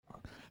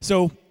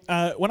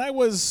I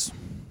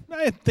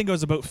think I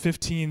was about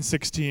 15,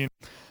 16.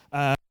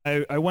 I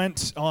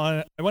went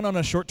on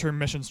a short-term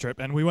mission trip,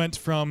 and we went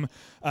from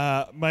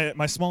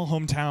my small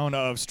hometown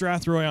of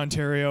Strathroy,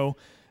 Ontario,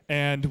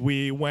 and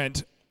we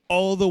went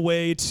all the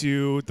way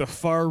to the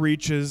far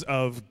reaches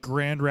of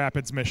Grand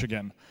Rapids,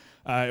 Michigan.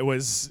 It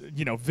was,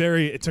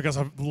 it took us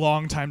a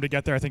long time to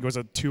get there. I think it was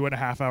a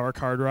 2.5-hour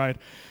car ride.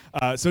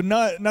 So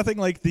nothing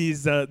like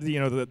these,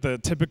 the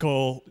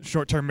typical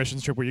short-term mission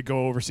trip where you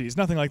go overseas.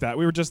 Nothing like that.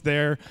 We were just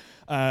there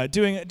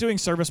doing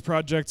service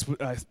projects.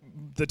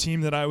 The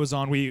team that I was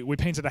on, we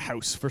painted a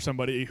house for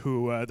somebody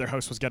who their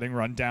house was getting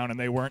run down, and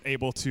they weren't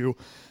able to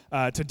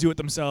do it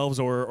themselves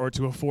or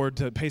to afford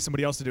to pay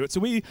somebody else to do it.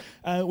 So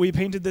we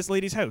painted this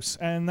lady's house,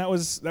 and that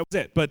was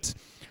it. But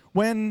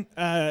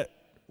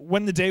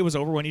when the day was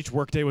over, when each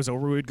work day was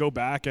over, we would go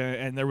back,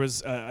 and there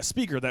was a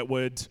speaker that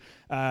would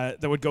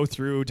go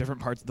through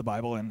different parts of the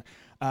Bible,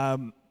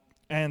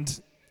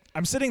 and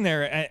I'm sitting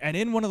there, and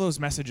in one of those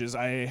messages,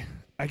 I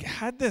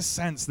had this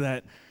sense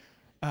that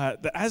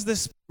as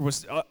this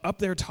was up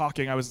there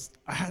talking, I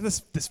had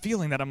this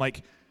feeling that I'm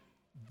like,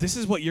 this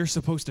is what you're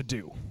supposed to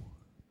do,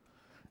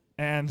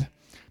 and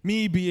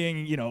me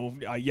being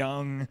a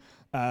young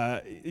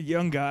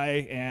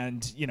guy,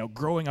 and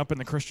growing up in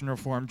the Christian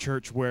Reformed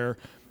Church where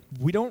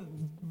we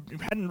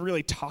hadn't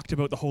really talked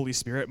about the Holy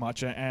Spirit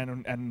much,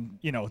 and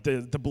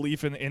the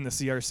belief in the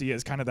CRC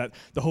is kind of that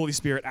the Holy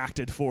Spirit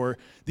acted for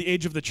the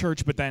age of the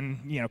church, but then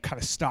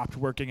kind of stopped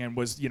working and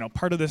was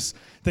part of this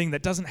thing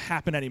that doesn't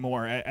happen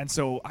anymore. And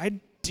so I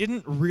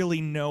didn't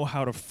really know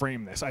how to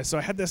frame this. So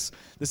I had this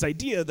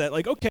idea that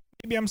okay,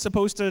 maybe I'm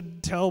supposed to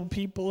tell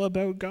people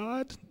about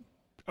God.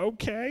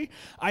 Okay,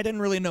 I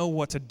didn't really know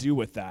what to do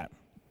with that,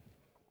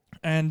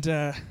 and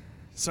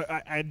so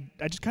I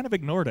just kind of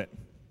ignored it.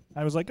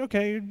 I was like,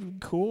 okay,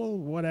 cool,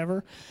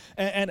 whatever.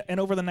 And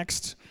over the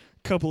next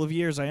couple of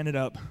years, I ended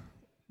up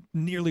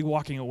nearly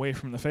walking away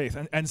from the faith.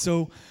 And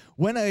so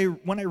when I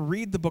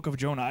read the book of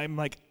Jonah, I'm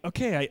like,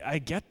 okay, I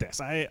get this.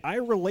 I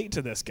relate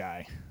to this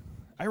guy.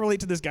 I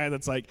relate to this guy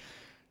that's like,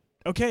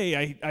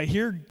 okay, I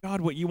hear,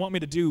 God, what you want me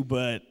to do,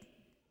 but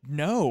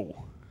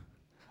no.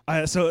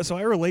 So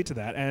I relate to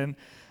that. And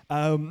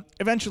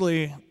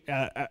eventually,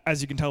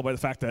 as you can tell by the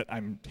fact that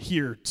I'm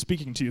here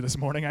speaking to you this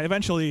morning, I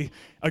eventually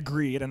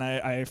agreed, and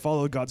I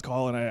followed God's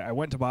call, and I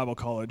went to Bible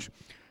college.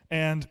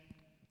 And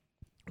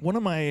one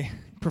of my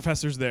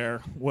professors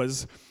there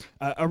was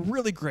a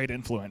really great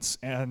influence,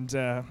 and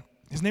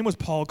his name was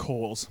Paul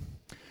Coles.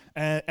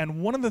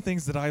 And one of the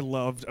things that I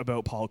loved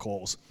about Paul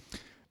Coles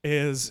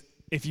is,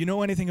 if you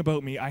know anything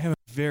about me, I have a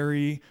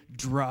very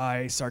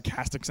dry,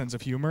 sarcastic sense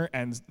of humor,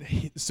 and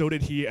so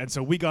did he, and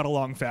so we got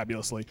along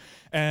fabulously.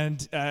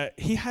 And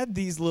he had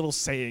these little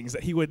sayings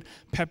that he would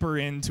pepper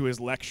into his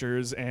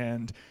lectures,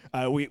 and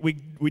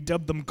we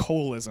dubbed them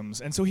Coleisms.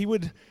 And so he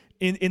would,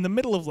 in the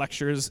middle of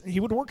lectures, he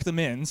would work them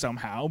in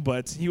somehow,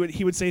 but he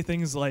would say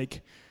things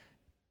like,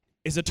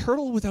 "Is a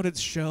turtle without its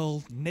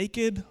shell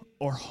naked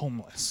or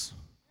homeless?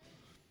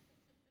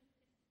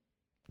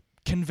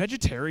 Can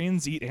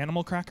vegetarians eat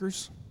animal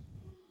crackers?"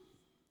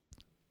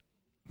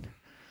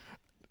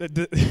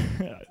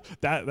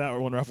 That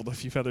one ruffled a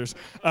few feathers.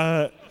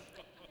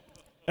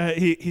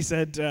 He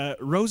said,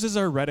 "Roses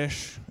are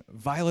reddish,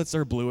 violets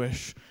are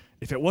bluish.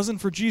 If it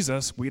wasn't for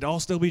Jesus, we'd all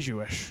still be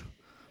Jewish."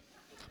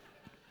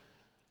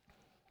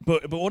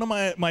 But one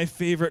of my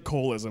favorite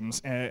Coleisms,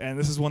 and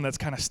this is one that's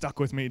kind of stuck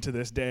with me to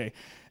this day,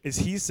 is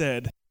he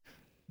said,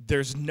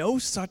 "There's no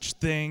such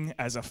thing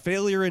as a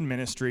failure in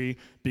ministry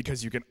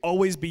because you can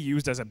always be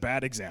used as a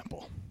bad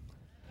example."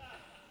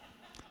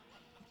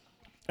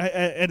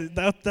 And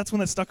that's one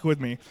that stuck with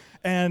me.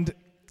 And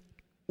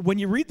when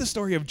you read the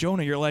story of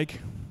Jonah, you're like,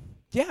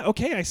 yeah,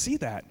 okay, I see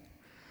that.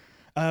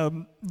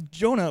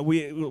 Jonah,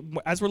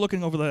 as we're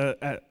looking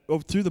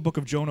through the book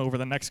of Jonah over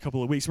the next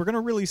couple of weeks, we're going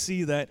to really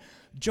see that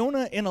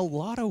Jonah, in a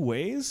lot of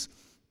ways,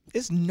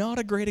 is not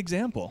a great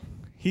example.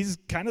 He's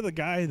kind of the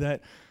guy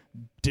that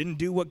didn't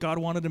do what God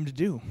wanted him to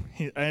do.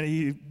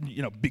 He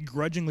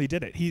begrudgingly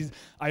did it.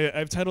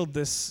 I've titled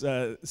this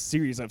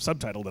series, I've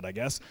subtitled it, I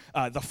guess,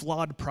 The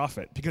Flawed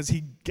Prophet, because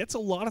he gets a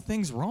lot of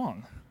things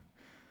wrong.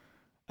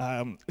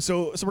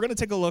 So we're going to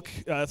take a look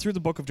through the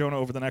book of Jonah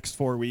over the next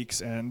 4 weeks,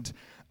 and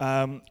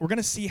we're going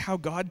to see how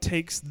God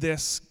takes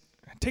this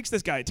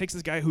guy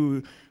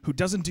who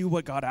doesn't do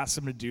what God asks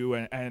him to do,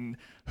 and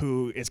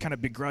who is kind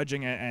of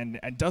begrudging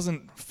and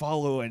doesn't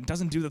follow and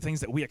doesn't do the things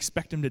that we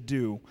expect him to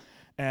do.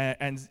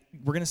 And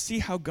we're going to see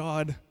how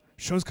God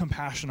shows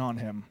compassion on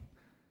him.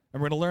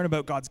 And we're going to learn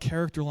about God's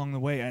character along the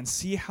way and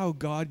see how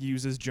God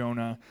uses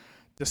Jonah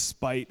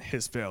despite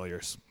his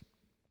failures.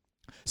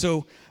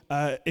 So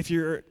if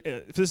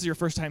this is your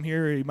first time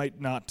here, you might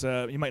not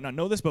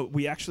know this, but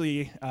we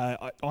actually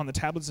on the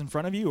tablets in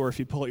front of you, or if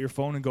you pull out your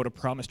phone and go to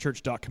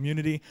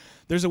promisechurch.community,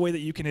 there's a way that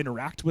you can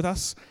interact with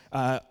us.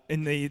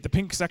 In the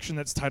pink section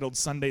that's titled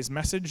Sunday's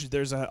Message,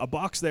 there's a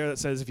box there that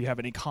says if you have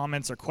any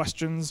comments or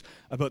questions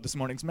about this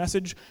morning's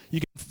message, you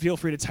can feel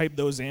free to type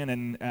those in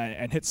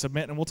and hit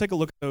submit, and we'll take a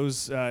look at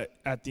those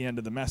at the end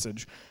of the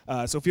message.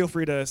 So feel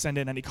free to send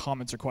in any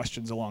comments or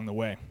questions along the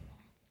way.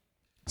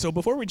 So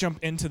before we jump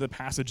into the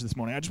passage this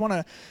morning, I just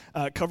want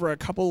to cover a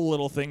couple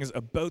little things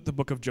about the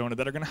book of Jonah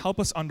that are going to help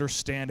us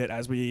understand it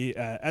as we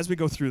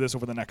go through this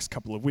over the next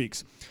couple of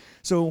weeks.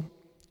 So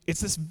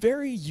it's this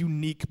very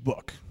unique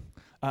book.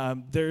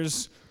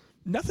 There's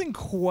nothing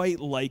quite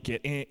like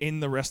it in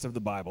the rest of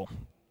the Bible.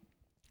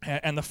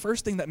 And the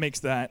first thing that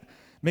makes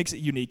it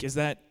unique is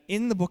that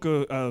in the book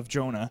of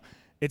Jonah,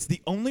 it's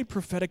the only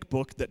prophetic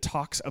book that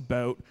talks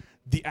about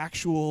the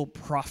actual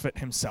prophet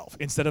himself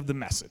instead of the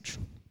message.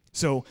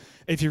 So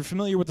if you're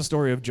familiar with the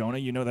story of Jonah,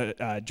 you know that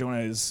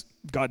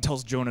God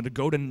tells Jonah to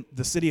go to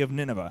the city of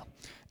Nineveh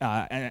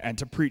and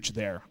to preach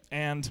there.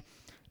 And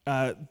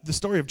the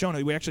story of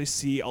Jonah, we actually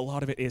see a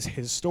lot of it is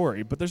his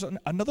story. But there's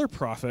another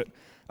prophet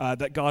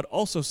that God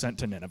also sent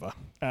to Nineveh.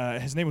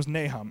 His name was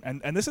Nahum.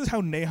 And this is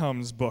how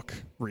Nahum's book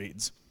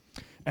reads.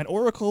 An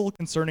oracle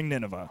concerning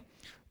Nineveh,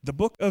 the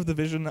book of the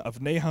vision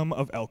of Nahum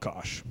of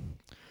Elkosh.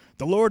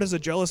 The Lord is a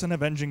jealous and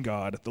avenging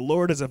God. The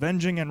Lord is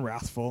avenging and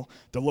wrathful.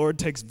 The Lord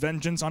takes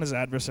vengeance on his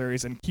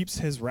adversaries and keeps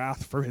his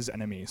wrath for his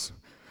enemies.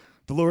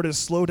 The Lord is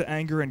slow to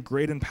anger and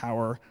great in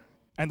power,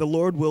 and the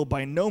Lord will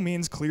by no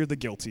means clear the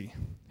guilty.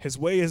 His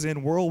way is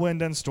in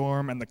whirlwind and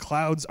storm, and the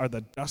clouds are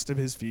the dust of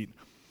his feet.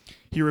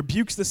 He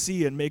rebukes the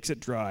sea and makes it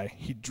dry.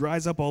 He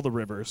dries up all the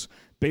rivers.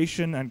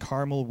 Bashan and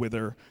Carmel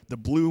wither. The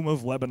bloom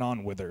of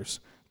Lebanon withers.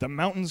 The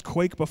mountains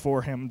quake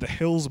before him. The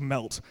hills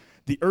melt.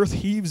 The earth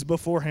heaves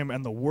before him,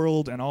 and the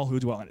world and all who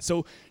dwell in it.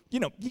 So, you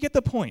get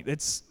the point.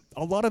 It's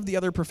a lot of the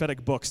other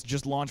prophetic books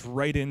just launch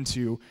right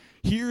into,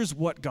 here's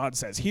what God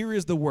says. Here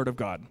is the word of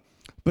God.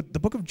 But the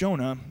book of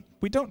Jonah,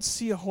 we don't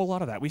see a whole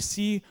lot of that. We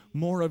see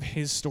more of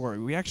his story.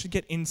 We actually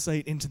get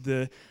insight into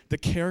the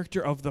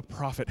character of the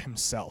prophet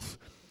himself.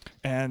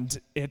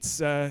 And it's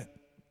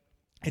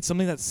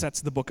something that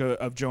sets the book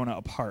of Jonah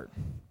apart.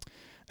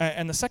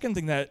 And the second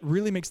thing that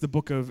really makes the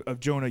book of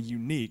Jonah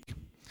unique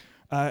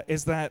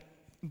is that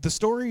the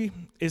story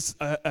is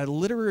a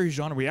literary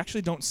genre we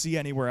actually don't see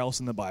anywhere else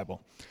in the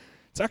Bible.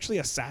 It's actually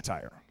a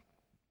satire.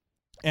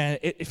 And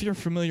if you're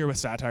familiar with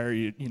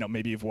satire,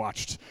 maybe you've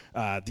watched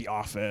The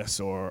Office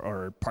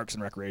or Parks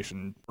and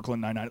Recreation, Brooklyn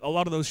Nine-Nine. A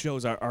lot of those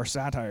shows are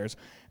satires.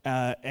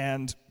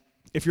 And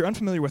if you're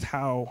unfamiliar with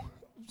how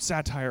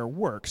satire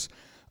works,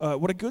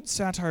 what a good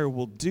satire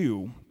will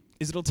do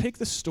is it'll take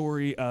the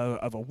story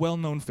of a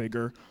well-known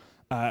figure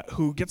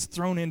who gets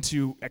thrown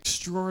into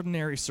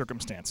extraordinary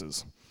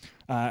circumstances.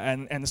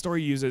 And the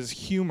story uses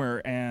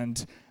humor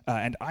and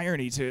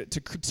irony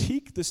to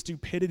critique the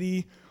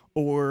stupidity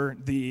or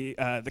the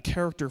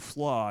character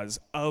flaws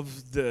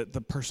of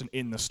the person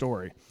in the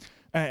story.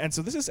 And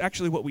so this is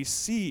actually what we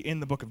see in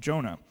the book of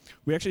Jonah.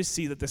 We actually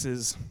see that this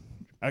is,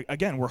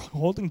 again, we're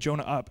holding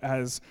Jonah up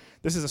as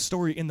this is a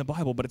story in the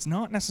Bible, but it's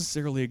not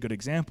necessarily a good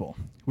example.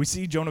 We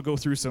see Jonah go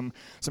through some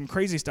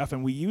crazy stuff,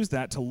 and we use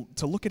that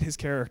to look at his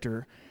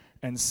character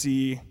and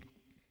see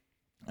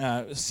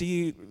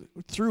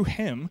through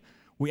him,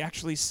 we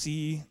actually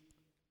see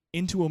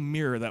into a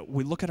mirror that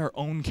we look at our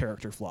own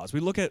character flaws. We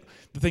look at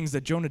the things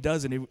that Jonah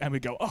does and we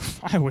go, oh,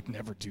 I would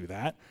never do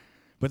that.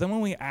 But then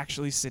when we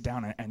actually sit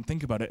down and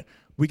think about it,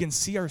 we can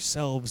see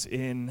ourselves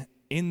in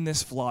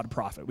this flawed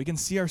prophet. We can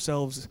see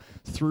ourselves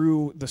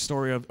through the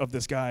story of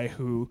this guy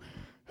who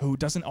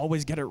doesn't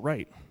always get it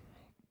right.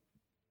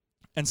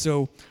 And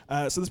so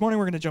this morning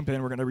we're going to jump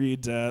in. We're going to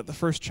read the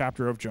first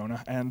chapter of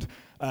Jonah. And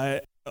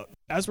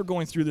as we're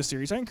going through this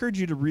series, I encourage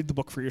you to read the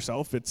book for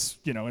yourself. It's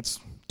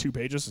 2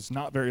 pages. It's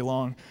not very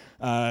long.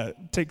 It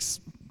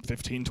takes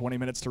 15, 20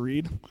 minutes to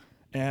read.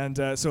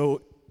 And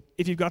so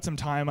if you've got some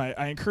time,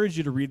 I encourage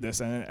you to read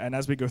this. And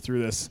as we go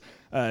through this,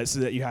 so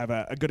that you have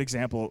a good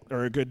example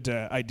or a good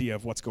idea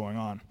of what's going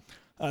on.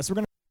 So we're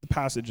going to read the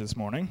passage this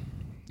morning,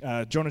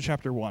 Jonah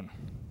chapter 1.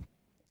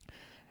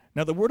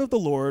 Now the word of the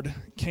Lord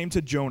came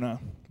to Jonah,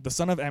 the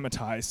son of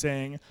Amittai,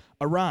 saying,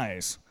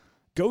 Arise,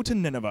 go to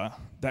Nineveh,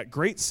 that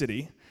great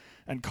city,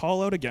 and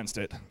call out against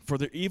it, for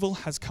their evil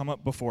has come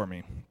up before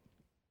me.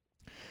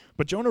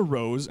 But Jonah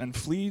rose to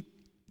flee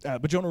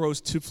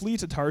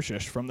to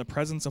Tarshish from the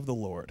presence of the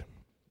Lord.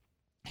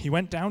 He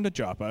went down to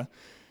Joppa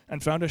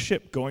and found a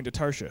ship going to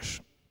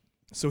Tarshish.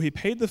 So he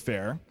paid the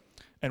fare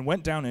and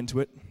went down into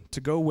it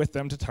to go with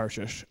them to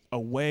Tarshish,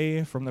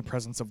 away from the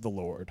presence of the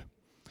Lord.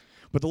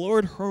 But the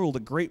Lord hurled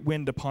a great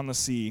wind upon the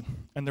sea,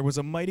 and there was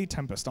a mighty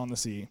tempest on the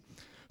sea,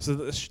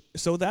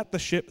 so that the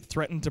ship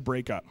threatened to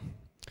break up.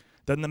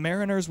 Then the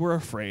mariners were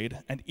afraid,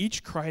 and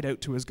each cried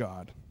out to his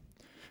God.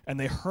 And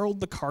they hurled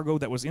the cargo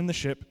that was in the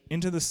ship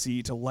into the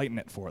sea to lighten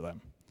it for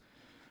them.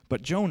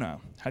 But Jonah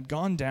had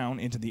gone down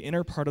into the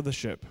inner part of the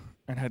ship,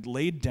 and had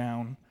laid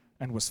down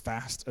and was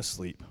fast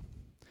asleep.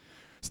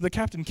 So the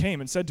captain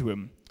came and said to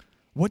him,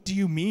 "What do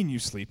you mean, you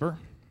sleeper?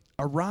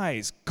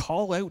 Arise,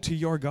 call out to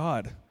your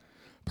God.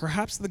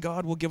 Perhaps the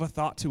God will give a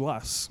thought to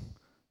us,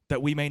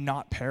 that we may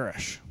not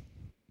perish."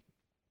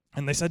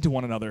 And they said to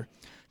one another,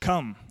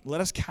 "Come, let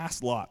us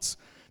cast lots,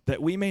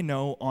 that we may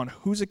know on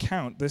whose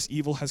account this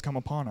evil has come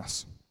upon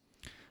us."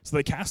 So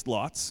they cast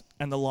lots,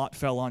 and the lot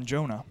fell on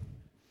Jonah.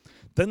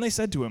 Then they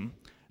said to him,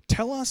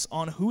 "Tell us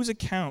on whose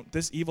account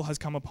this evil has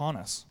come upon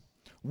us.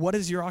 What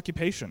is your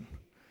occupation?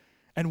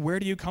 And where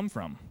do you come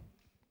from?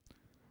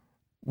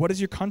 What is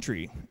your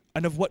country,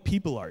 and of what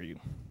people are you?"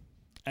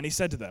 And he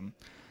said to them,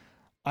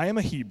 "I am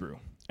a Hebrew,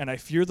 and I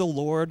fear the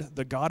Lord,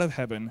 the God of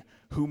heaven,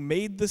 who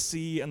made the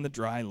sea and the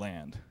dry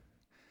land."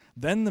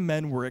 Then the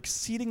men were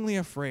exceedingly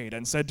afraid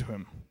and said to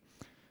him,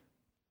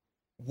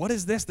 "What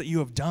is this that you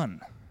have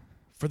done?"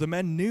 For the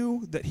men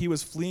knew that he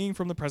was fleeing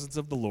from the presence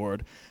of the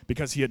Lord,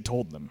 because he had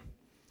told them.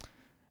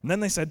 And then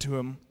they said to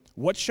him,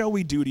 "What shall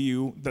we do to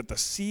you that the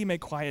sea may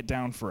quiet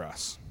down for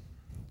us?"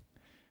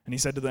 And he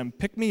said to them,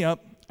 "Pick me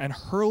up and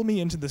hurl me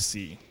into the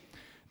sea.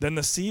 Then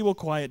the sea will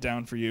quiet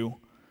down for you,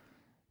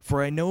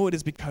 for I know it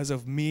is because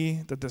of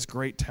me that this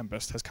great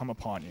tempest has come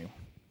upon you."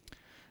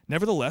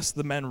 Nevertheless,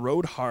 the men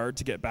rowed hard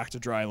to get back to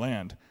dry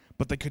land,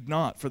 but they could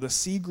not, for the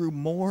sea grew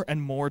more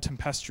and more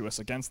tempestuous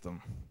against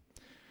them.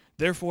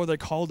 Therefore they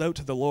called out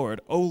to the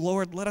Lord, "O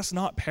Lord, let us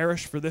not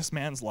perish for this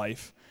man's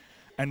life,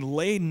 and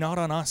lay not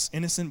on us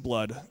innocent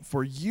blood,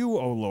 for you,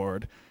 O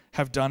Lord,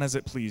 have done as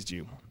it pleased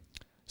you."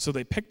 So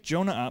they picked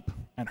Jonah up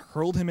and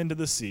hurled him into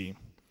the sea,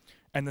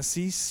 and the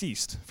sea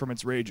ceased from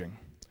its raging.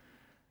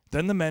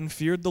 Then the men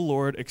feared the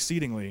Lord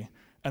exceedingly,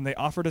 and they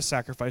offered a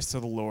sacrifice to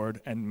the Lord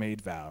and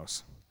made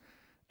vows.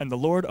 And the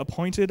Lord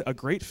appointed a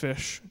great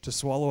fish to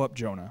swallow up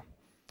Jonah.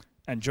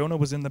 And Jonah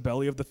was in the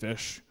belly of the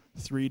fish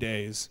 3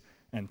 days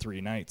and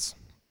 3 nights.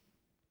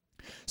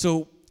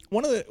 So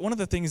one of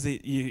the things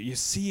that you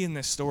see in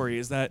this story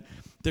is that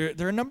there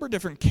are a number of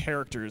different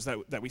characters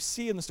that we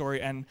see in the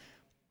story, and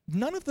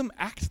none of them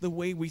act the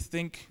way we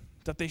think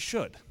that they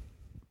should.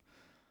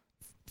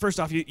 First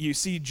off, you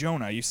see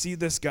Jonah. You see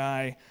this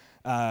guy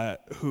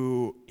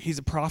who he's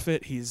a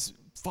prophet. He's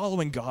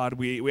following God.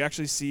 We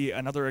actually see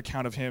another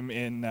account of him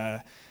in,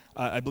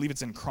 I believe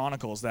it's in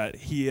Chronicles, that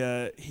he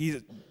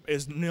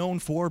is known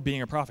for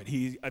being a prophet.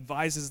 He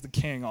advises the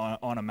king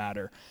on a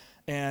matter.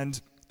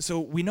 And so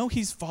we know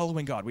he's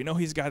following God. We know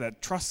he's a guy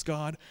that trusts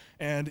God.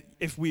 And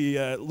if we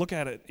look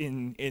at it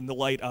in the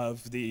light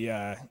of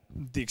the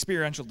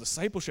experiential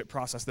discipleship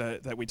process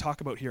that we talk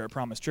about here at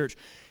Promise Church,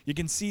 you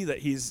can see that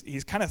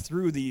he's kind of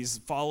through these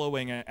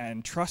following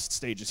and trust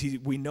stages.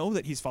 We know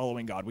that he's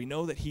following God. We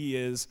know that he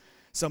is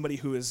somebody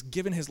who has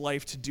given his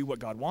life to do what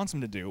God wants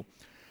him to do.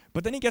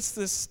 But then he gets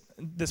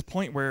this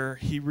point where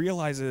he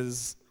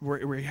realizes,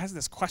 where he has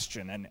this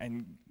question,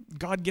 and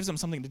God gives him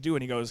something to do,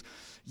 and he goes,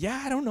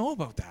 "Yeah, I don't know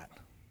about that."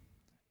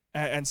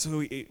 And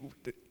so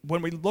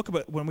when we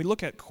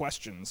look at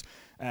questions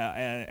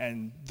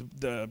and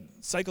the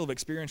cycle of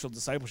experiential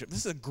discipleship, this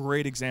is a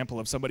great example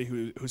of somebody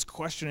who's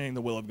questioning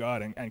the will of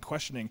God and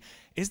questioning,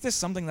 is this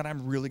something that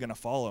I'm really going to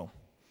follow?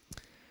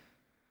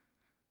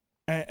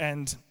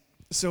 And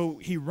so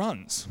he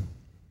runs.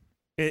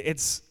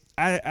 It's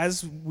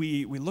as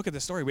we look at the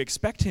story, we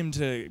expect him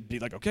to be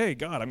like, "Okay,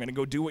 God, I'm going to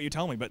go do what you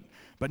tell me,"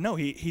 but no,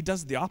 he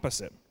does the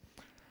opposite.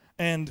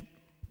 And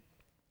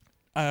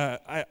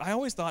I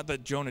always thought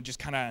that Jonah just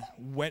kind of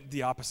went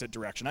the opposite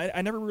direction.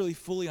 I never really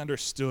fully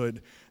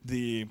understood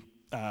the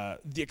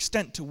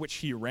extent to which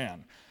he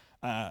ran.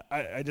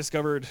 I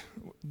discovered,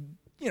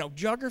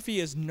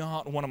 geography is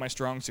not one of my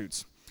strong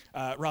suits.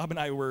 Rob and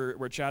I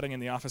were chatting in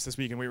the office this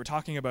week, and we were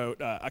talking about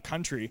a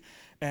country,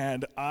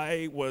 and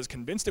I was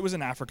convinced it was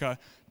in Africa.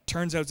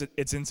 Turns out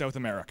it's in South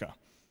America.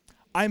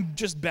 I'm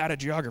just bad at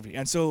geography,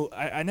 and so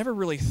I never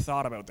really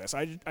thought about this.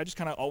 I just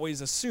kind of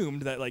always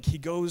assumed that he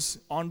goes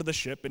onto the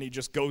ship and he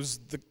just goes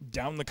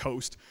down the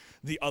coast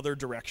the other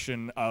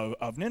direction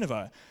of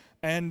Nineveh.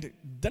 And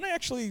then I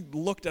actually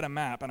looked at a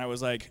map and I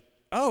was like,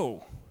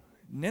 oh,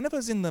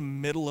 Nineveh's in the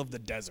middle of the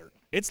desert.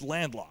 It's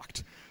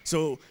landlocked.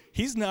 So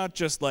he's not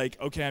just like,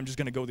 okay, I'm just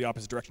going to go the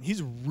opposite direction.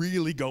 He's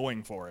really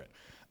going for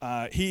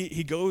it.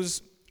 He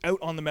goes out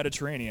on the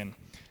Mediterranean.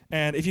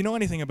 And if you know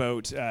anything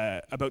about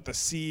the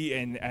sea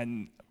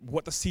and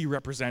what the sea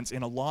represents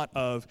in a lot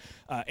of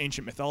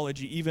ancient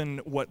mythology, even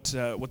what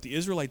the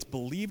Israelites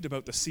believed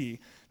about the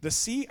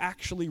sea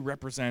actually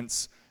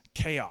represents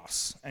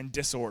chaos and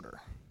disorder.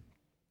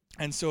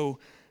 And so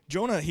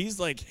Jonah, he's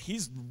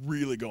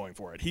really going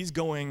for it. He's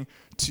going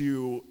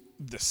to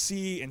the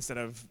sea instead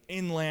of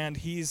inland.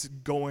 He's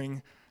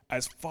going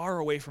as far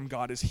away from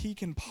God as he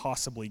can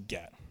possibly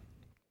get.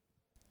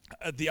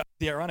 The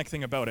ironic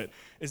thing about it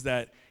is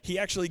that he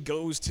actually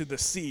goes to the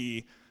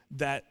sea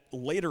that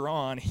later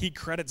on he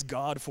credits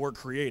God for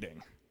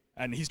creating.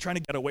 And he's trying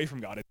to get away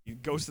from God. He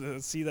goes to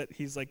the sea that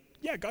he's like,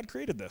 yeah, God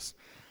created this.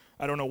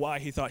 I don't know why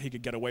he thought he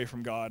could get away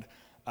from God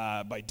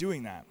by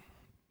doing that.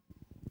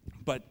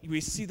 But we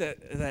see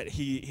that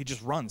he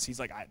just runs. He's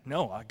like,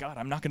 God,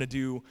 I'm not going to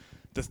do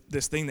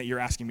this thing that you're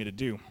asking me to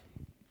do.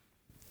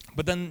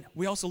 But then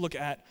we also look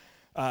at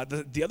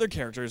The other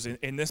characters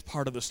in this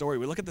part of the story,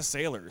 we look at the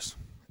sailors,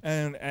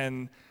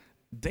 and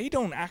they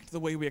don't act the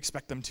way we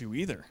expect them to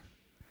either.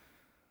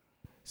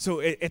 So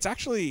it's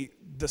actually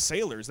the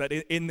sailors that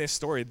in this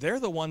story, they're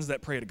the ones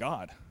that pray to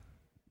God.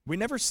 We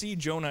never see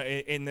Jonah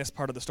in this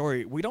part of the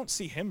story. We don't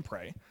see him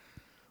pray.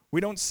 We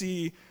don't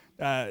see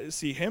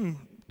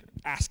him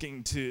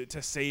asking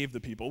to save the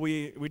people.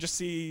 We just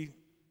see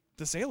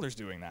the sailors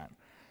doing that.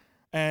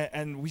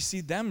 And we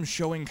see them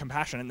showing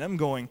compassion and them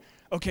going,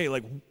 okay,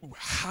 like,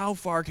 how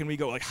far can we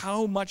go? Like,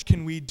 how much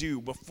can we do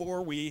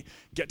before we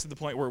get to the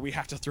point where we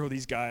have to throw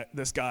this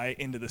guy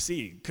into the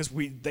sea? Because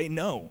they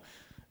know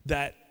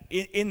that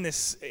in the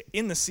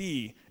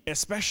sea,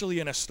 especially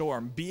in a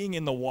storm, being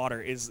in the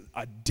water is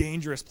a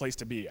dangerous place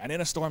to be. And in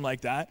a storm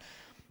like that,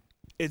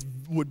 it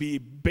would be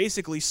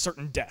basically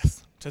certain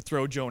death to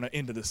throw Jonah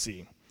into the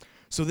sea.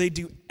 So they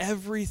do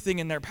everything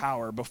in their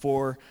power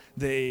before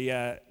they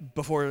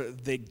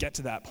get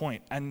to that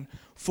point. And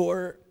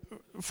for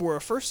a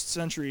first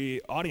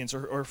century audience,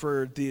 or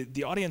for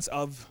the audience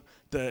of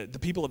the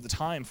people of the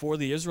time, for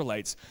the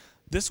Israelites,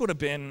 this would have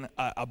been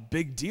a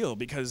big deal,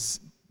 because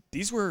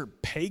these were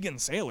pagan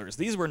sailors.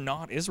 These were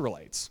not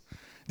Israelites.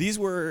 These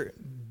were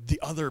the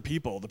other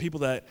people, the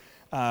people that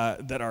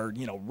are,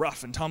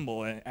 rough and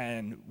tumble,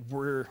 and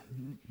we're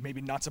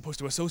maybe not supposed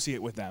to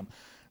associate with them.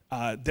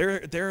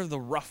 They're the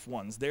rough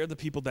ones. They're the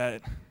people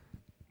that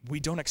we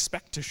don't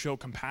expect to show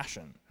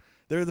compassion.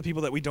 They're the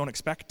people that we don't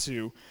expect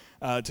to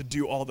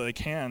do all that they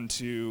can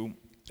to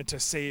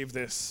save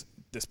this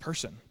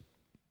person.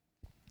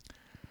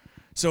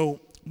 So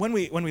when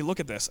we look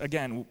at this,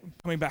 again,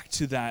 coming back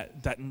to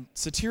that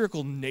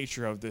satirical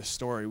nature of this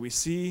story,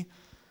 we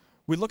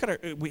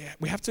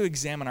have to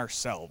examine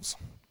ourselves.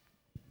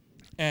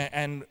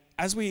 And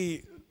as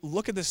we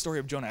look at this story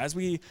of Jonah, as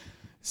we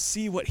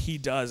see what he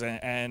does,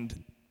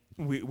 and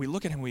we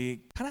look at him,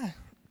 we kind of,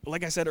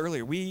 like I said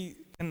earlier, we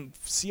can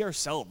see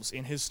ourselves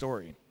in his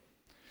story.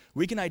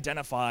 We can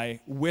identify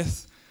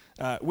with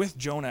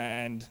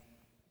Jonah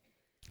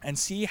and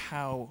see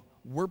how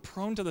we're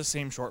prone to the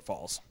same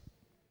shortfalls.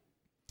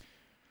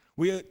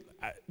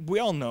 We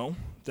all know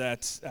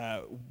that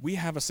we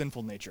have a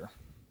sinful nature.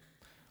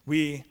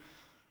 We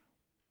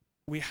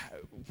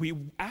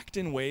act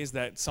in ways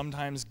that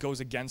sometimes goes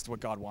against what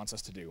God wants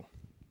us to do.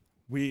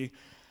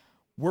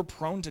 We're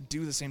prone to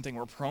do the same thing.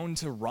 We're prone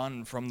to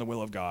run from the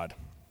will of God.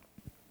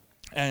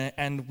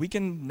 And we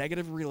can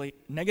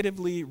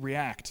negatively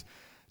react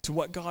to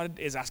what God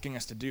is asking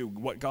us to do,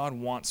 what God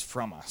wants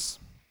from us.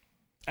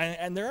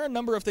 And there are a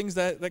number of things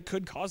that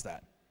could cause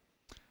that.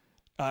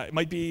 It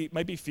might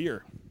be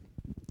fear.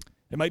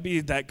 It might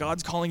be that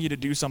God's calling you to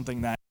do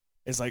something that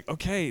is like,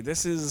 okay,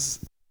 this is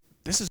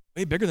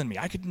way bigger than me.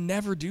 I could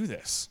never do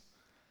this.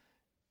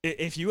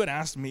 If you had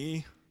asked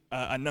me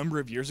a number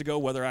of years ago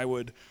whether I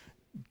would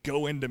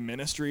go into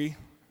ministry,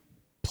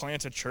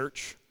 plant a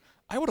church,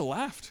 I would have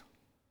laughed.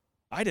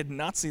 I did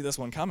not see this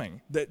one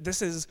coming. That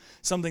this is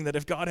something that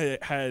if God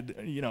had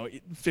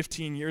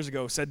 15 years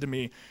ago said to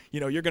me,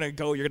 you're going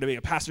to be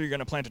a pastor, you're going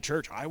to plant a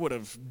church, I would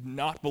have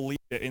not believed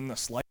it in the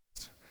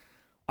slightest.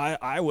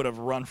 I would have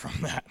run from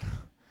that.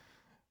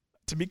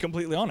 To be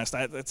completely honest,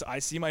 I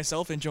see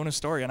myself in Jonah's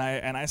story, and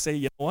I say,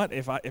 you know what?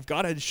 If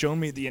God had shown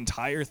me the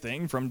entire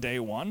thing from day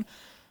one,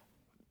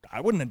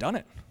 I wouldn't have done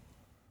it.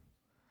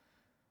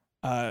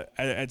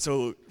 And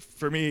so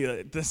for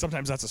me,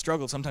 sometimes that's a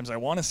struggle. Sometimes I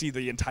want to see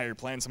the entire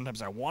plan.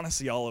 Sometimes I want to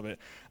see all of it.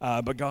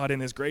 But God, in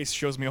His grace,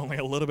 shows me only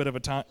a little bit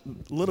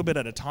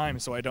at a time,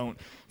 so I don't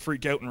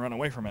freak out and run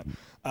away from it.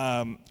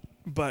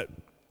 But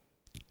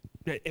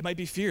it might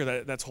be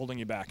fear that's holding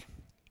you back.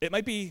 It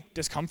might be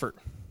discomfort.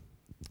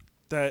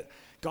 That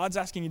God's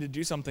asking you to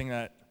do something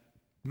that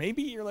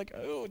maybe you're like,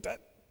 oh,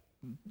 that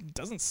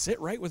doesn't sit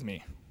right with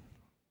me.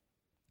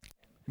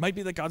 It might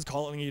be that God's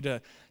calling you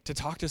to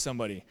talk to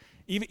somebody.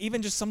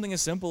 Even just something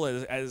as simple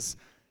as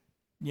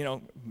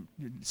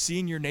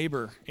seeing your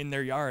neighbor in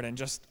their yard and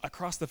just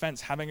across the fence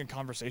having a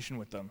conversation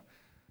with them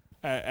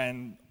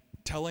and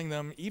telling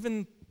them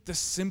even the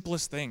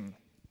simplest thing,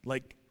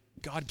 like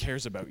God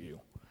cares about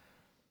you.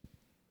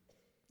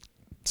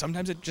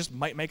 Sometimes it just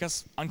might make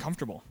us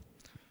uncomfortable.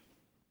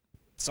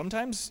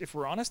 Sometimes, if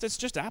we're honest, it's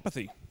just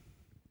apathy.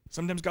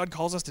 Sometimes God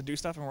calls us to do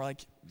stuff and we're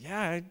like,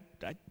 yeah,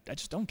 I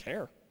just don't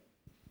care.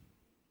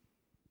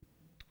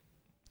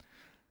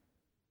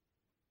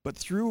 But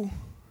through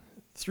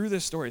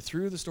this story,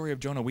 through the story of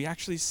Jonah, we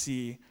actually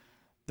see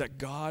that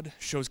God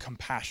shows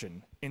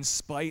compassion in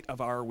spite of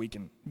our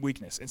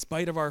weakness, in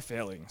spite of our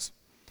failings,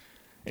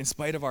 in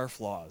spite of our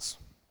flaws.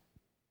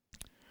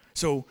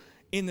 So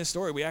in this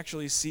story, we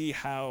actually see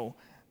how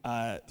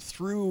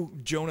through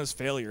Jonah's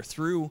failure,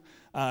 through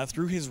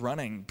his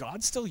running,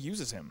 God still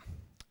uses him.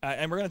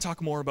 And we're going to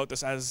talk more about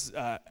this as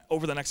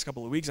over the next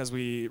couple of weeks as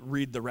we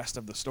read the rest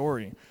of the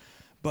story.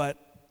 But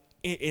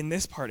in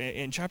this part,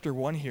 in chapter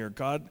 1 here,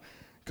 God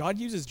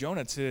uses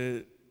Jonah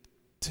to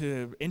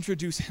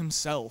introduce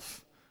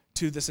himself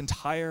to this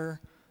entire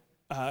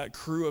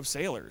crew of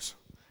sailors.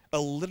 A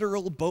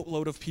literal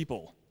boatload of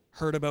people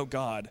heard about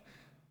God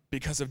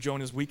because of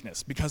Jonah's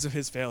weakness, because of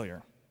his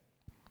failure.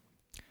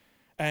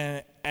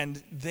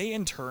 And they,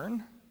 in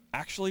turn,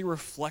 actually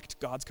reflect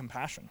God's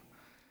compassion.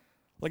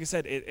 Like I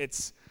said,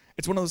 it's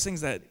one of those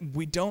things that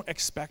we don't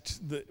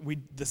expect.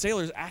 The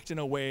sailors act in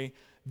a way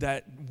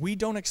that we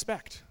don't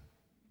expect.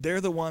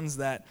 They're the ones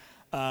that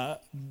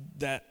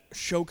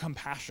show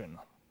compassion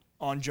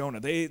on Jonah.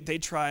 They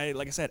try,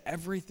 like I said,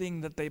 everything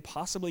that they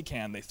possibly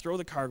can. They throw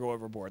the cargo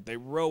overboard. They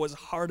row as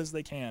hard as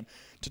they can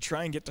to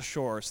try and get to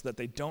shore so that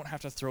they don't have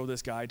to throw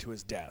this guy to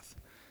his death.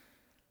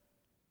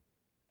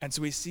 And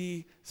so we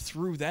see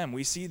through them,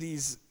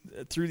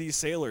 through these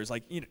sailors,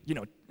 like,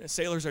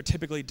 sailors are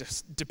typically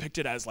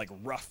depicted as like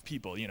rough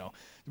people.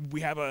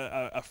 We have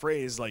a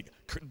phrase like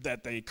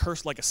that they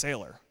curse like a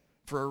sailor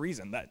for a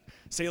reason. That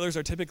sailors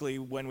are typically,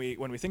 when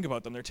we think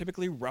about them, they're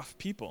typically rough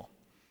people.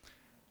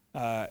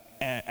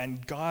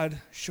 And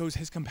God shows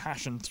his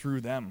compassion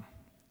through them.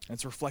 And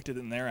it's reflected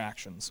in their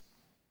actions.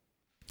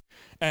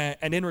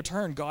 And in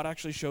return, God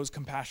actually shows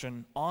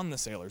compassion on the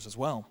sailors as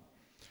well.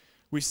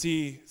 We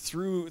see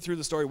through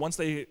the story, once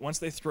they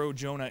throw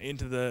Jonah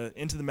into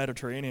the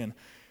Mediterranean,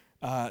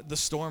 the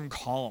storm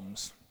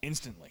calms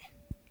instantly,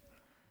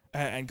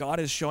 and God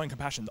is showing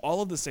compassion.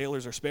 All of the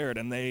sailors are spared,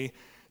 and they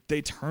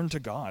turn to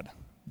God.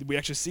 We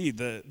actually see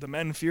the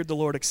men feared the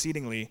Lord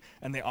exceedingly,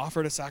 and they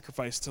offered a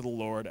sacrifice to the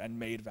Lord and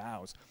made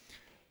vows.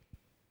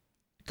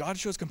 God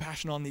shows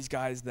compassion on these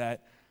guys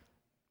that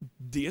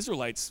the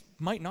Israelites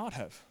might not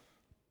have.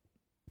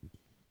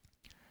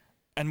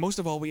 And most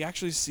of all, we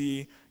actually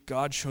see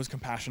God shows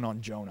compassion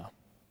on Jonah.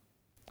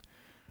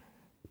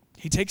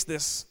 He takes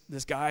this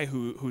guy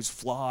who's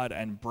flawed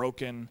and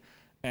broken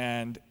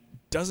and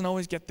doesn't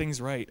always get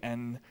things right,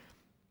 and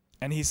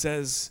he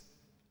says,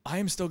 I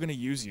am still going to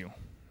use you.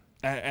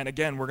 And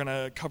again, we're going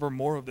to cover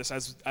more of this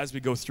as we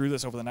go through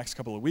this over the next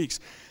couple of weeks.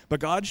 But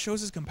God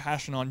shows his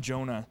compassion on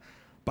Jonah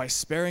by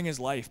sparing his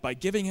life, by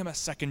giving him a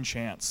second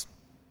chance.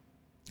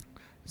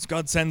 So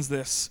God sends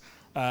this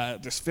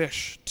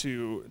fish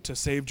to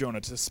save Jonah,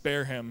 to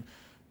spare him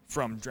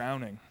from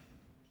drowning.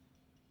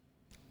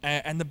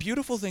 And the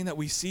beautiful thing that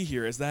we see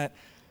here is that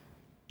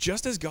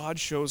just as God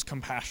shows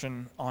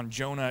compassion on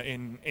Jonah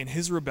in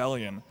his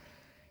rebellion,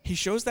 he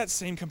shows that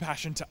same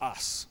compassion to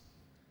us.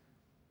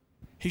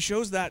 He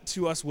shows that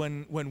to us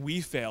when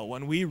we fail,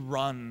 when we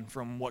run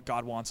from what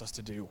God wants us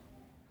to do.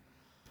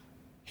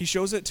 He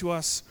shows it to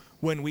us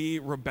when we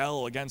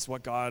rebel against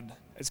what God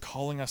is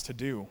calling us to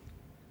do.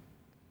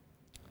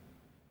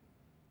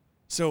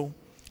 So,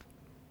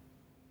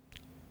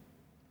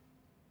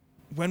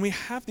 when we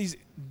have these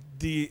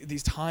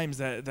times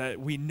that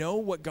we know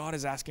what God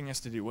is asking us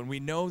to do, when we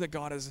know that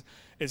God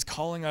is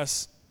calling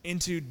us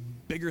into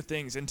bigger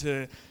things,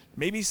 into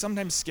maybe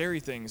sometimes scary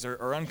things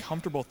or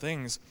uncomfortable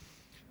things,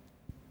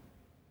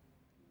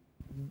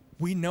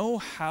 we know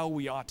how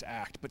we ought to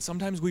act, but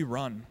sometimes we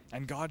run,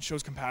 and God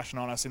shows compassion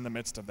on us in the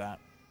midst of that.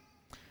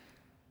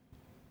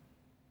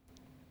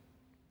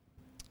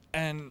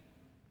 And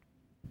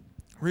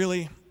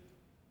really,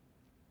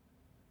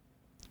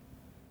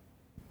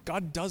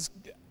 God does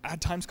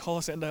at times call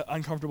us into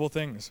uncomfortable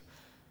things.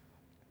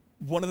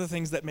 One of the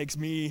things that makes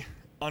me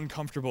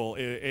uncomfortable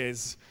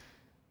is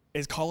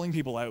calling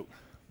people out.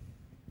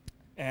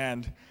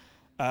 And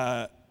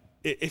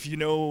if you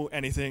know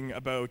anything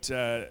about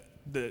a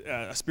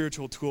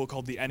spiritual tool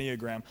called the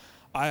Enneagram,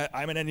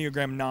 I'm an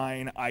Enneagram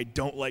 9. I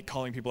don't like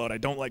calling people out. I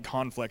don't like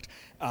conflict.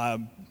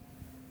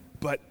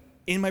 But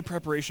in my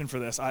preparation for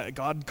this,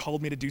 God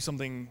called me to do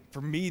something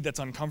for me that's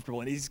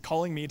uncomfortable. And he's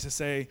calling me to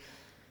say,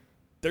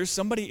 there's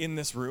somebody in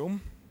this room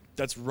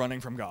that's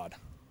running from God.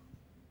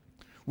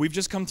 We've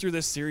just come through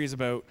this series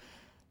about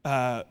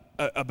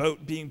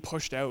being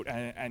pushed out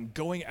and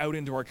going out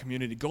into our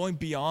community, going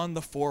beyond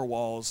the four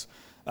walls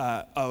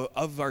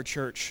of our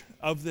church,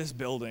 of this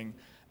building,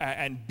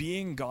 and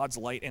being God's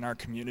light in our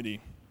community.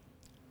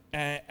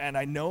 And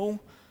I know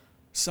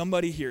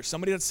somebody here,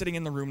 somebody that's sitting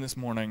in the room this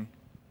morning,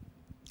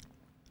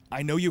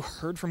 I know you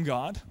heard from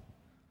God,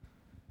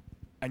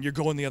 and you're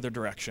going the other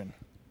direction.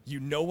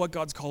 You know what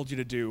God's called you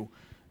to do,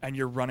 and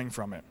you're running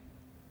from it.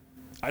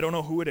 I don't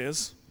know who it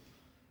is,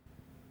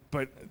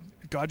 but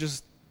God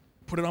just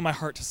put it on my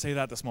heart to say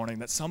that this morning,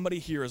 that somebody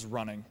here is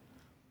running.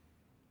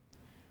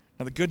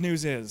 Now the good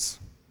news is,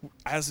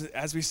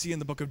 as we see in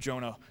the book of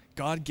Jonah,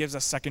 God gives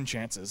us second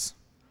chances.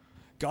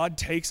 God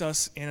takes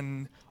us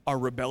in our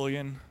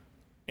rebellion,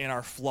 in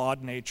our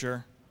flawed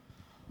nature,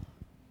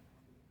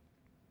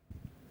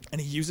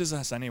 and he uses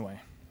us anyway.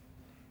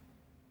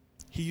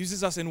 He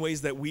uses us in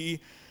ways that we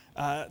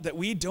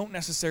don't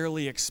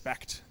necessarily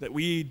expect, that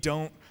we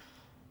don't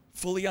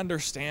fully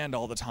understand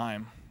all the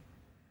time.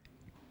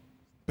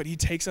 But he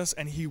takes us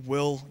and he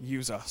will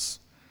use us.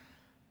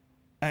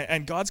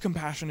 And God's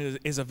compassion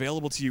is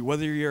available to you,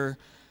 whether you're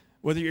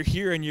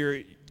here and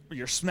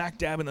you're smack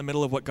dab in the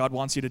middle of what God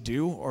wants you to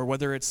do, or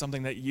whether it's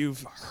something that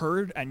you've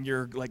heard and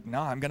you're like,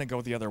 nah, I'm going to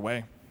go the other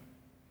way.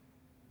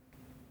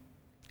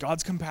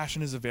 God's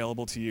compassion is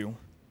available to you.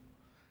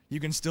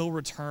 You can still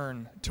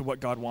return to what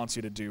God wants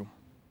you to do.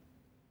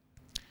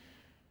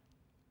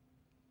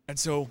 And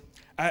so,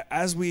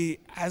 as we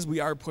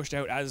are pushed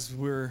out, as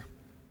we're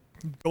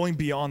going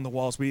beyond the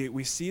walls,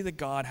 we see that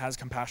God has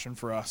compassion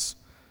for us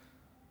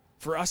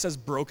as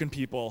broken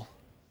people,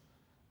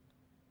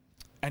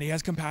 and he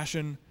has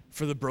compassion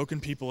for the broken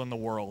people in the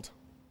world.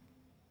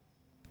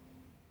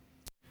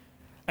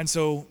 And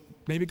so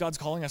maybe God's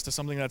calling us to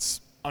something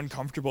that's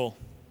uncomfortable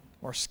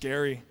or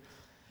scary,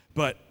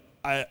 but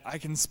I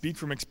can speak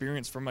from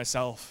experience from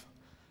myself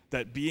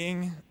that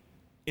being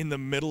in the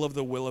middle of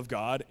the will of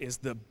God is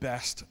the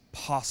best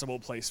possible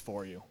place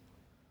for you.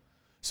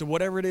 So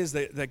whatever it is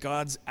that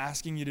God's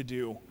asking you to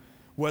do,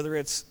 whether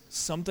it's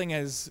something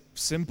as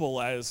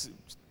simple as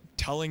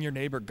telling your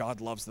neighbor God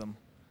loves them,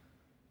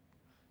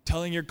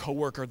 telling your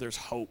coworker there's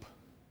hope,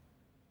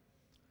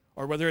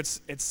 or whether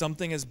it's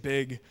something as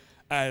big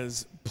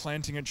as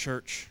planting a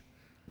church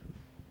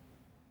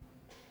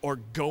or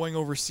going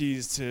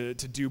overseas to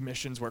do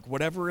missions work,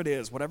 whatever it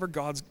is, whatever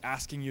God's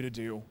asking you to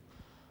do,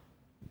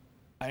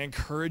 I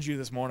encourage you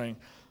this morning,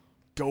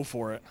 go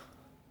for it.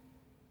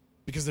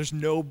 Because there's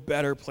no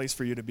better place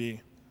for you to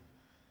be.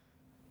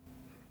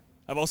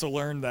 I've also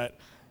learned that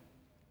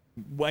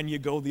when you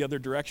go the other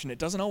direction, it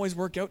doesn't always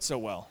work out so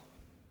well.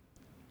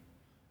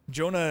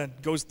 Jonah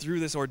goes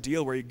through this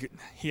ordeal where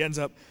he ends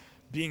up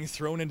being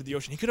thrown into the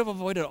ocean. He could have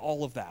avoided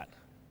all of that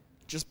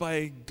just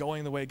by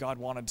going the way God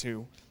wanted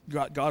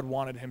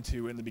him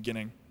to in the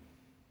beginning.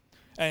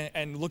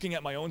 And looking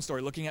at my own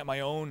story, looking at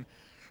my own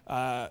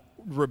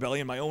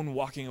rebellion, my own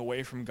walking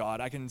away from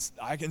God, I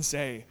can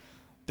say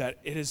that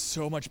it is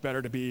so much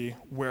better to be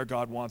where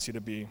God wants you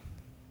to be.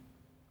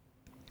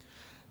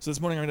 So this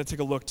morning I'm going to take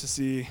a look to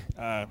see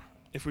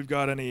if we've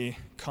got any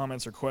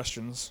comments or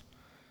questions.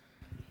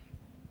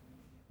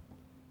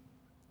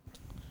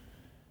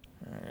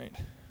 All right.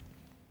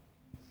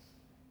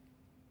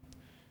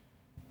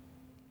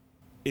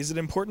 Is it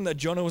important that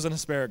Jonah was an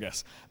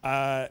asparagus?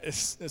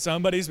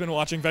 Somebody's been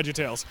watching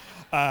VeggieTales.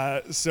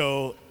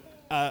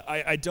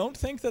 I don't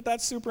think that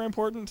that's super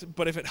important,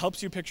 but if it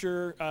helps you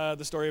picture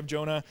the story of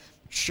Jonah,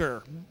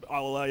 sure,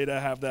 I'll allow you to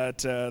have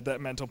that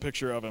mental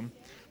picture of him.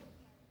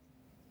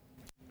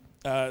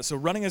 So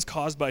running is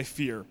caused by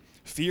fear.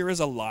 Fear is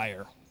a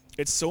liar.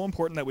 It's so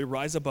important that we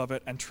rise above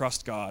it and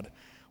trust God.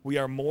 We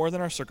are more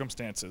than our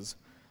circumstances.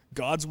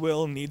 God's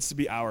will needs to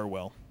be our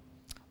will.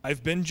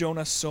 I've been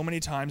Jonah so many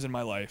times in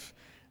my life,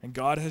 and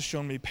God has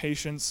shown me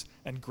patience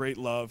and great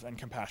love and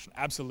compassion.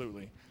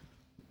 Absolutely.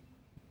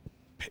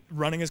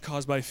 Running is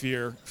caused by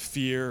fear.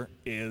 Fear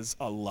is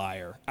a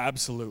liar.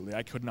 Absolutely.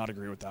 I could not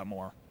agree with that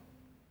more.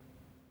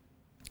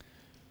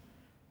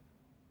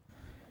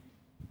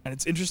 And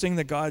it's interesting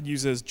that God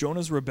uses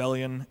Jonah's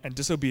rebellion and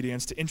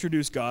disobedience to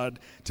introduce God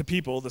to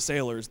people, the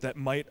sailors, that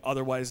might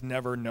otherwise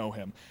never know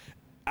him.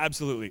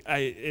 Absolutely.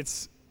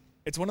 It's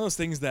one of those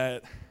things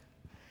that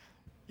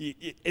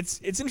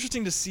it's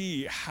interesting to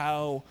see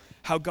how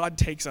God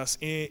takes us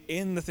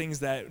in the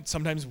things that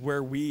sometimes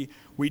where we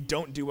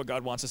don't do what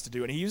God wants us to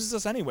do, and he uses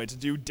us anyway to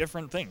do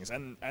different things,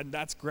 and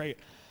that's great.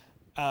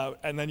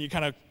 And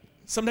then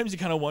sometimes you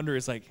kind of wonder,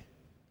 it's like,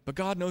 but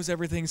God knows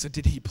everything, so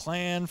did he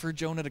plan for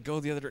Jonah to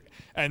go the other?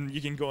 And you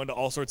can go into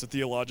all sorts of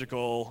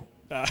theological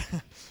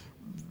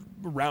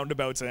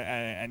roundabouts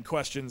and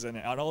questions and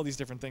all these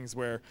different things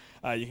where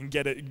you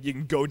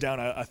can go down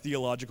a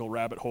theological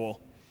rabbit hole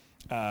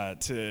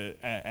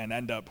and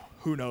end up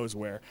who knows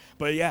where.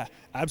 But yeah,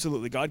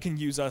 absolutely, God can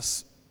use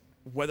us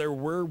whether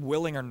we're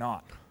willing or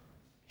not.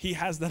 He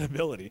has that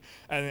ability,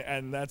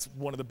 and that's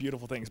one of the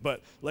beautiful things.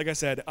 But like I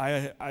said,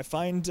 I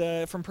find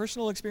from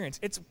personal experience,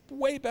 it's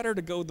way better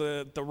to go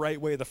the right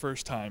way the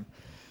first time.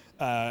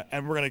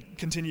 And we're going to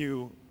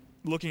continue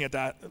looking at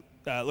that,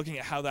 looking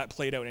at how that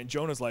played out in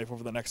Jonah's life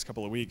over the next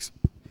couple of weeks.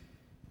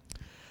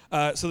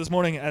 So this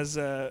morning, as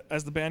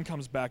the band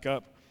comes back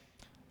up,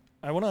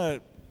 I want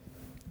to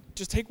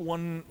just take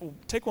one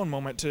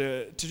moment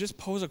to just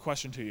pose a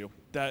question to you.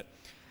 That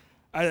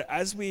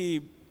as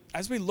we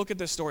look at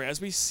this story,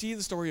 as we see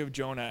the story of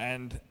Jonah,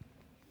 and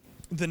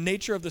the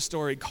nature of the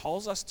story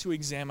calls us to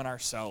examine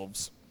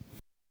ourselves,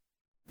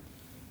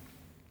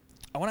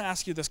 I want to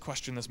ask you this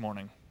question this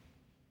morning.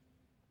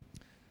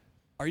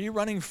 Are you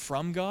running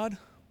from God,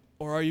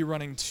 or are you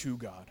running to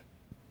God?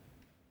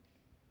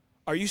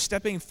 Are you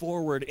stepping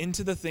forward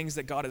into the things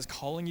that God is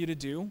calling you to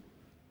do,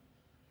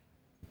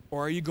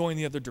 or are you going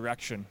the other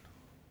direction?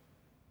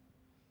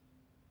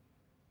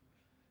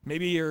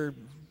 Maybe you're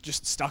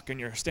just stuck and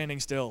you're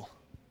standing still,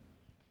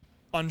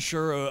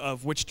 unsure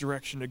of which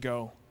direction to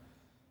go.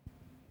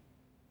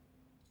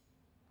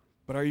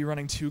 But are you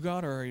running to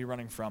God, or are you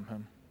running from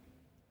him?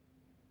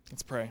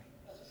 Let's pray.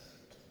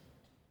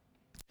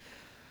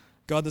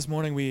 God, this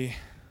morning we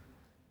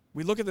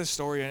look at this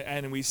story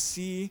and we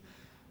see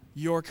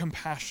your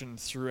compassion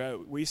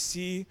throughout. We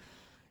see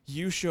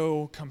you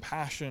show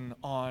compassion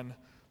on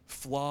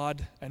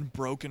flawed and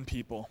broken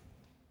people.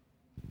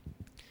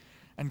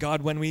 And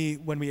God, when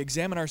we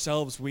examine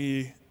ourselves,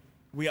 we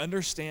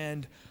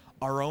understand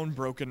our own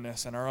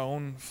brokenness and our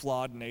own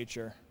flawed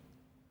nature.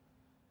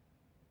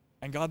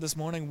 And God, this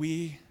morning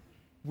we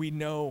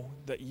know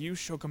that you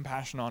show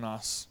compassion on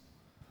us.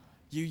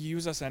 You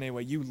use us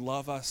anyway. You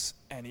love us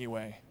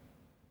anyway.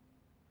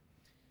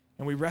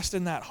 And we rest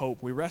in that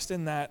hope. We rest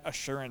in that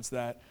assurance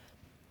that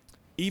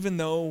even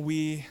though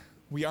we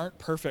aren't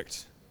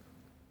perfect,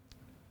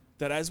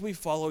 that as we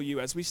follow you,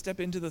 as we step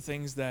into the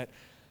things that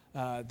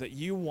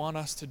you want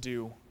us to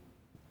do,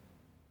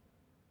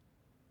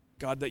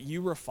 God, that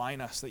you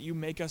refine us, that you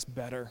make us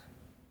better.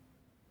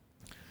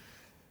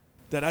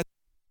 That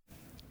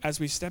as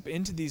we step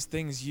into these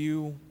things,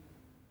 you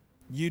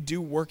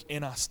do work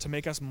in us to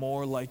make us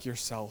more like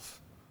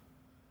yourself.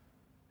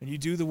 And you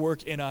do the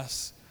work in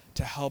us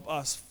to help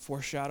us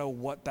foreshadow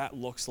what that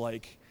looks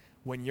like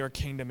when your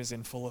kingdom is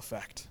in full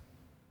effect.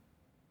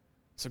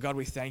 So God,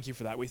 we thank you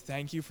for that. We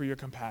thank you for your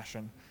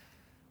compassion.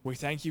 We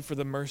thank you for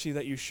the mercy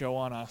that you show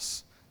on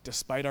us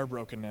despite our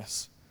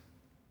brokenness.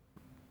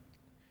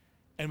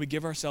 And we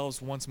give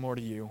ourselves once more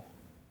to you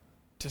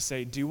to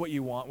say, do what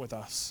you want with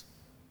us.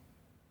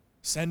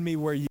 Send me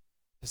where you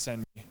want to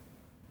send me.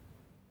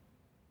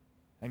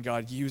 And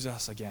God, use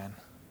us again.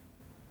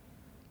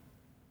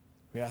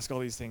 We ask all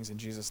these things in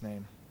Jesus'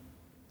 name.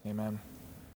 Amen.